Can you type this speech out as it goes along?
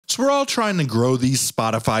So we're all trying to grow these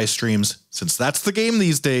Spotify streams, since that's the game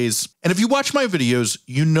these days. And if you watch my videos,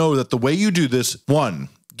 you know that the way you do this, 1,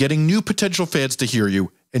 getting new potential fans to hear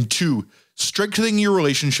you, and 2, strengthening your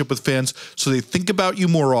relationship with fans so they think about you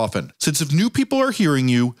more often. Since if new people are hearing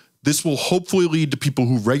you, this will hopefully lead to people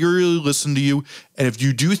who regularly listen to you, and if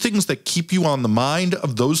you do things that keep you on the mind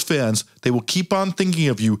of those fans, they will keep on thinking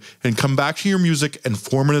of you and come back to your music and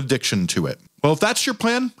form an addiction to it. Well, if that's your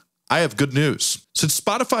plan, I have good news. Since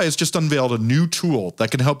Spotify has just unveiled a new tool that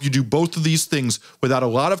can help you do both of these things without a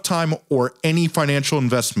lot of time or any financial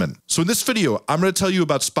investment. So in this video, I'm going to tell you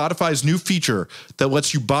about Spotify's new feature that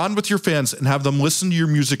lets you bond with your fans and have them listen to your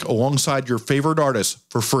music alongside your favorite artists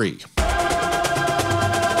for free.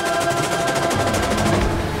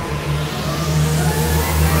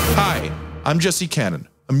 Hi, I'm Jesse Cannon,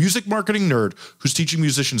 a music marketing nerd who's teaching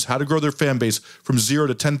musicians how to grow their fan base from 0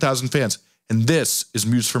 to 10,000 fans. And this is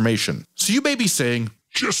Musformation. So you may be saying,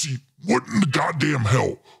 Jesse, what in the goddamn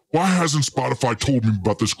hell? Why hasn't Spotify told me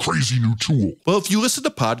about this crazy new tool? Well, if you listen to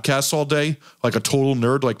podcasts all day, like a total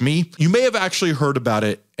nerd like me, you may have actually heard about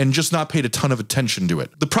it and just not paid a ton of attention to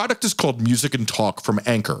it. The product is called Music and Talk from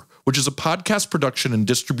Anchor, which is a podcast production and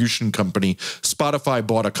distribution company Spotify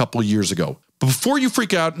bought a couple of years ago. But before you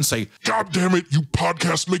freak out and say, God damn it, you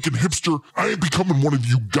podcast making hipster, I ain't becoming one of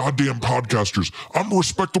you goddamn podcasters. I'm a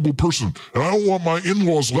respectable person, and I don't want my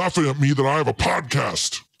in-laws laughing at me that I have a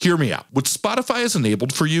podcast. hear me out. What Spotify has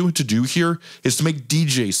enabled for you to do here is to make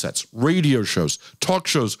DJ sets, radio shows, talk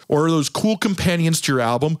shows, or those cool companions to your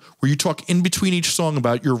album where you talk in between each song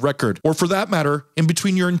about your record, or for that matter, in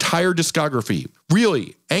between your entire discography.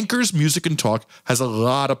 Really, Anchor's Music and Talk has a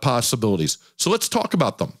lot of possibilities, so let's talk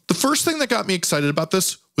about them. The first thing that got me excited about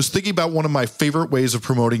this was thinking about one of my favorite ways of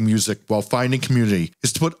promoting music while finding community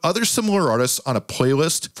is to put other similar artists on a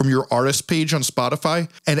playlist from your artist page on Spotify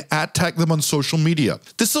and @tag them on social media.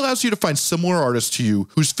 This allows you to find similar artists to you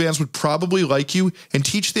whose fans would probably like you and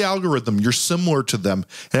teach the algorithm you're similar to them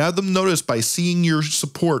and have them notice by seeing your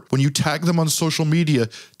support when you tag them on social media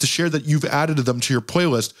to share that you've added them to your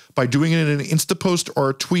playlist by doing it in an Insta post or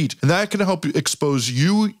a tweet. And that can help expose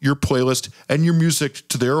you, your playlist, and your music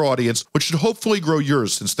to their audience, which should hopefully grow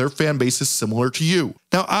yours since their fan base is similar to you.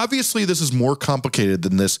 Now, obviously, this is more complicated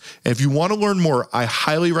than this, and if you want to learn more, I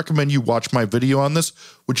highly recommend you watch my video on this,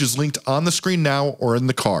 which is linked on the screen now or in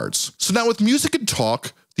the cards. So now with Music and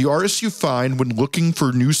Talk, the artists you find when looking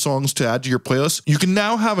for new songs to add to your playlist, you can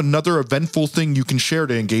now have another eventful thing you can share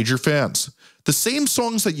to engage your fans. The same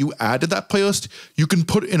songs that you add to that playlist, you can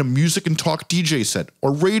put in a Music and Talk DJ set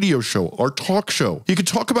or radio show or talk show. You can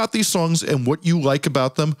talk about these songs and what you like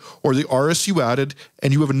about them or the artists you added,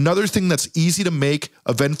 and you have another thing that's easy to make,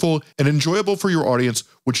 eventful, and enjoyable for your audience,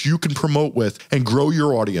 which you can promote with and grow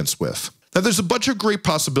your audience with. Now, there's a bunch of great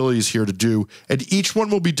possibilities here to do, and each one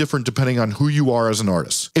will be different depending on who you are as an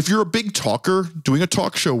artist. If you're a big talker, doing a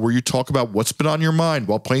talk show where you talk about what's been on your mind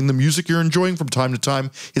while playing the music you're enjoying from time to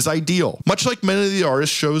time is ideal. Much like many of the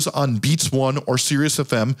artist shows on Beats One or Sirius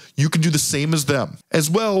FM, you can do the same as them. As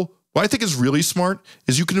well, what I think is really smart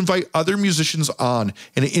is you can invite other musicians on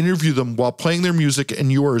and interview them while playing their music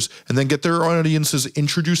and yours, and then get their audiences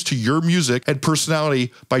introduced to your music and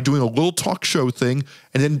personality by doing a little talk show thing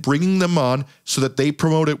and then bringing them on so that they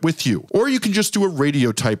promote it with you. Or you can just do a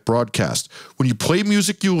radio type broadcast when you play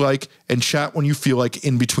music you like and chat when you feel like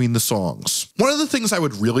in between the songs. One of the things I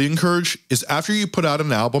would really encourage is after you put out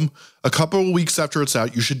an album, a couple of weeks after it's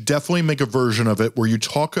out, you should definitely make a version of it where you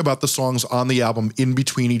talk about the songs on the album in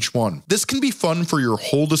between each one. This can be fun for your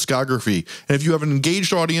whole discography, and if you have an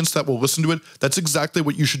engaged audience that will listen to it, that's exactly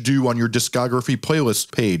what you should do on your discography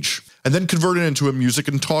playlist page, and then convert it into a Music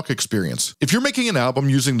and Talk experience. If you're making an album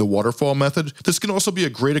using the waterfall method, this can also be a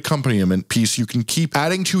great accompaniment piece you can keep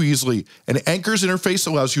adding to easily, and Anchor's interface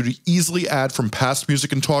allows you to easily add from past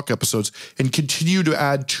Music and Talk episodes and continue to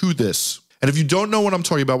add to this. And if you don't know what I'm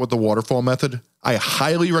talking about with the waterfall method, I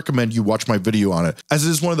highly recommend you watch my video on it, as it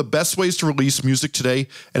is one of the best ways to release music today,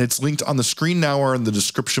 and it's linked on the screen now or in the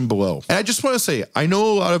description below. And I just want to say, I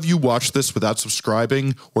know a lot of you watch this without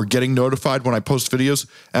subscribing or getting notified when I post videos,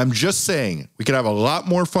 and I'm just saying, we could have a lot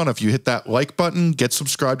more fun if you hit that like button, get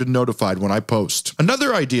subscribed and notified when I post.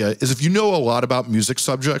 Another idea is if you know a lot about music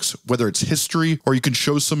subjects, whether it's history or you can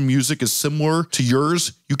show some music is similar to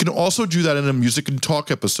yours, you can also do that in a Music and Talk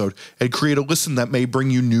episode and create a listen that may bring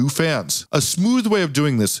you new fans. A smooth way of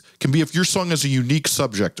doing this can be if your song has a unique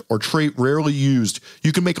subject or trait rarely used,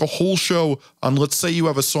 you can make a whole show on, let's say you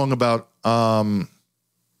have a song about lava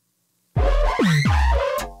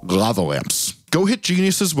lamps. Go hit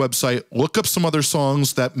Genius's website, look up some other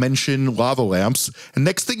songs that mention lava lamps, and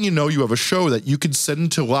next thing you know, you have a show that you can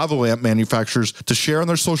send to lava lamp manufacturers to share on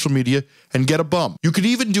their social media and get a bump. You could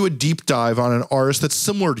even do a deep dive on an artist that's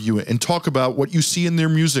similar to you and talk about what you see in their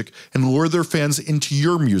music and lure their fans into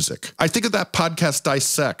your music. I think of that podcast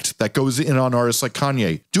Dissect that goes in on artists like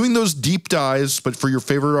Kanye. Doing those deep dives, but for your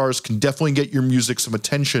favorite artists, can definitely get your music some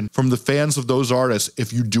attention from the fans of those artists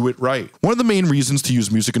if you do it right. One of the main reasons to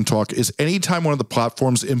use Music and Talk is anytime one of the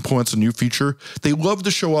platforms implements a new feature, they love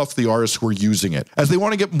to show off the artists who are using it, as they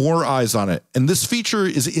want to get more eyes on it. And this feature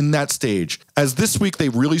is in that stage, as this week they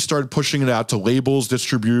really started pushing it out to labels,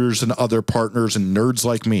 distributors, and other partners and nerds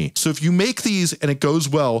like me. So if you make these and it goes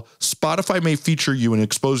well, Spotify may feature you and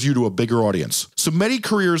expose you to a bigger audience. So many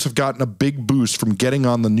careers have gotten a big boost from getting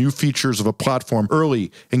on the new features of a platform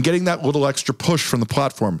early and getting that little extra push from the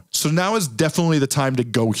platform. So now is definitely the time to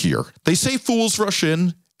go here. They say fools rush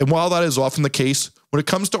in, and while that is often the case, when it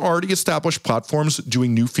comes to already established platforms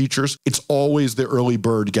doing new features, it's always the early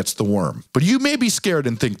bird gets the worm. But you may be scared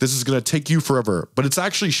and think this is going to take you forever, but it's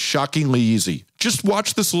actually shockingly easy. Just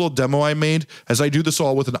watch this little demo I made as I do this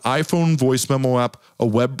all with an iPhone voice memo app, a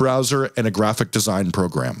web browser, and a graphic design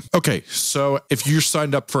program. Okay, so if you're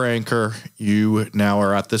signed up for Anchor, you now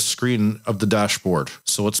are at this screen of the dashboard.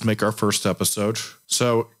 So let's make our first episode.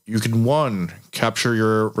 So you can, one, capture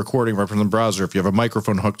your recording right from the browser. If you have a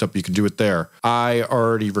microphone hooked up, you can do it there. I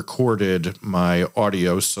already recorded my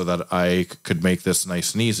audio so that I could make this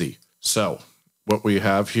nice and easy. So what we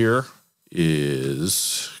have here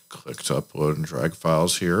is click to upload and drag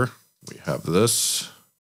files here. We have this.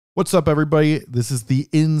 What's up, everybody? This is the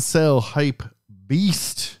Incel Hype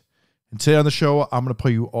Beast. And today on the show, I'm going to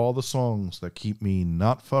play you all the songs that keep me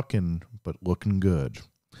not fucking, but looking good.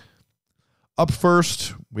 Up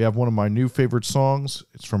first, we have one of my new favorite songs.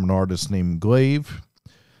 It's from an artist named Glaive.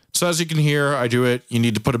 So as you can hear, I do it. You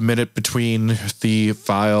need to put a minute between the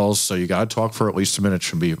files. So you got to talk for at least a minute. It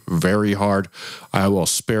should be very hard. I will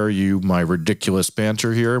spare you my ridiculous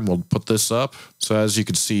banter here, and we'll put this up. So as you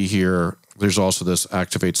can see here, there's also this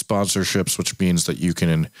activate sponsorships, which means that you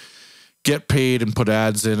can get paid and put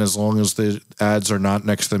ads in. As long as the ads are not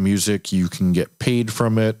next to the music, you can get paid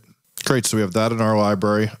from it. Great. So we have that in our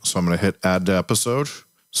library. So I'm going to hit add to episode.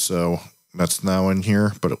 So that's now in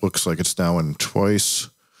here, but it looks like it's now in twice,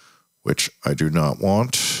 which I do not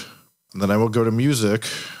want. And then I will go to music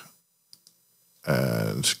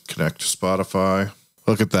and connect to Spotify.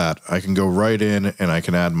 Look at that. I can go right in and I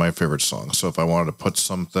can add my favorite song. So if I wanted to put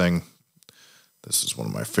something, this is one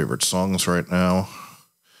of my favorite songs right now.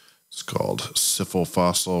 It's called Syphil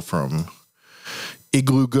Fossil from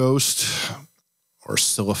Igloo Ghost or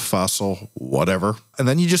Syphil Fossil, whatever. And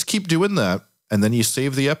then you just keep doing that. And then you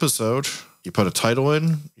save the episode. You put a title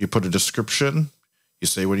in, you put a description, you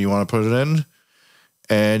say when you want to put it in,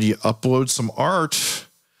 and you upload some art,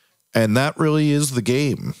 and that really is the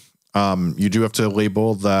game. You do have to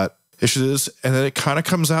label that issues, and then it kind of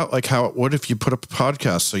comes out like how it would if you put up a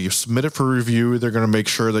podcast. So you submit it for review. They're going to make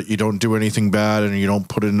sure that you don't do anything bad and you don't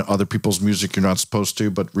put in other people's music you're not supposed to.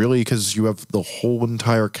 But really, because you have the whole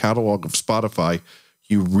entire catalog of Spotify,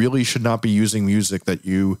 you really should not be using music that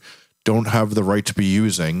you don't have the right to be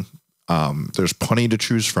using. There's plenty to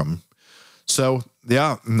choose from. So,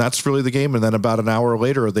 yeah, and that's really the game. And then about an hour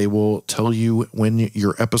later, they will tell you when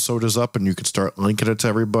your episode is up and you can start linking it to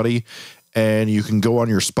everybody. And you can go on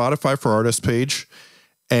your Spotify for Artists page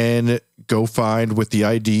and go find with the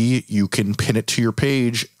ID. You can pin it to your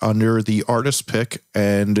page under the artist pick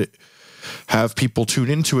and have people tune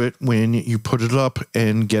into it when you put it up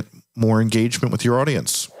and get more engagement with your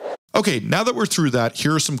audience. Okay, now that we're through that,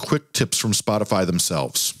 here are some quick tips from Spotify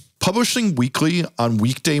themselves. Publishing weekly on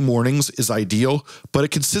weekday mornings is ideal, but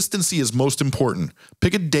consistency is most important.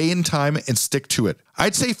 Pick a day and time and stick to it.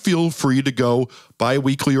 I'd say feel free to go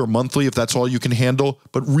bi-weekly or monthly if that's all you can handle,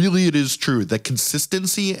 but really it is true that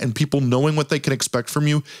consistency and people knowing what they can expect from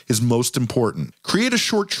you is most important. Create a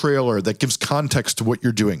short trailer that gives context to what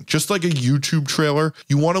you're doing. Just like a YouTube trailer,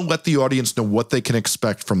 you want to let the audience know what they can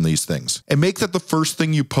expect from these things, and make that the first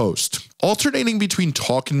thing you post. Alternating between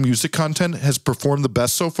talk and music content has performed the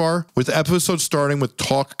best so far, with episodes starting with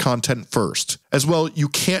talk content first. As well, you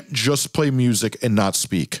can't just play music and not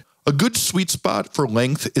speak. A good sweet spot for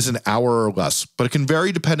length is an hour or less, but it can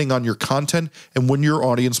vary depending on your content and when your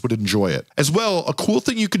audience would enjoy it. As well, a cool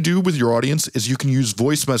thing you can do with your audience is you can use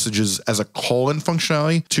voice messages as a call-in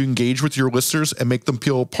functionality to engage with your listeners and make them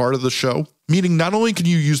feel a part of the show. meaning not only can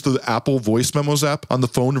you use the Apple Voice Memos app on the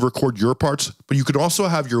phone to record your parts, but you could also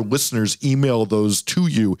have your listeners email those to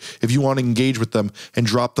you if you want to engage with them and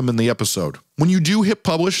drop them in the episode. When you do hit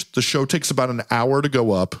publish, the show takes about an hour to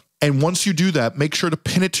go up. And once you do that, make sure to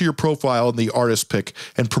pin it to your profile in the artist pick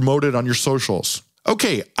and promote it on your socials.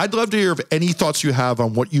 Okay, I'd love to hear of any thoughts you have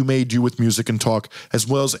on what you may do with music and talk, as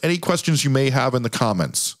well as any questions you may have in the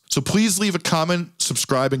comments. So please leave a comment,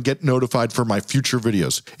 subscribe, and get notified for my future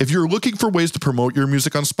videos. If you're looking for ways to promote your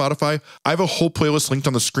music on Spotify, I have a whole playlist linked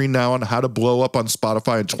on the screen now on how to blow up on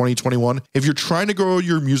Spotify in 2021. If you're trying to grow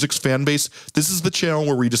your music's fan base, this is the channel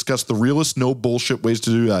where we discuss the realest, no bullshit ways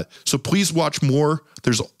to do that. So please watch more.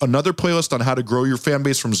 There's another playlist on how to grow your fan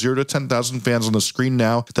base from 0 to 10,000 fans on the screen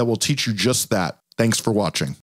now that will teach you just that. Thanks for watching.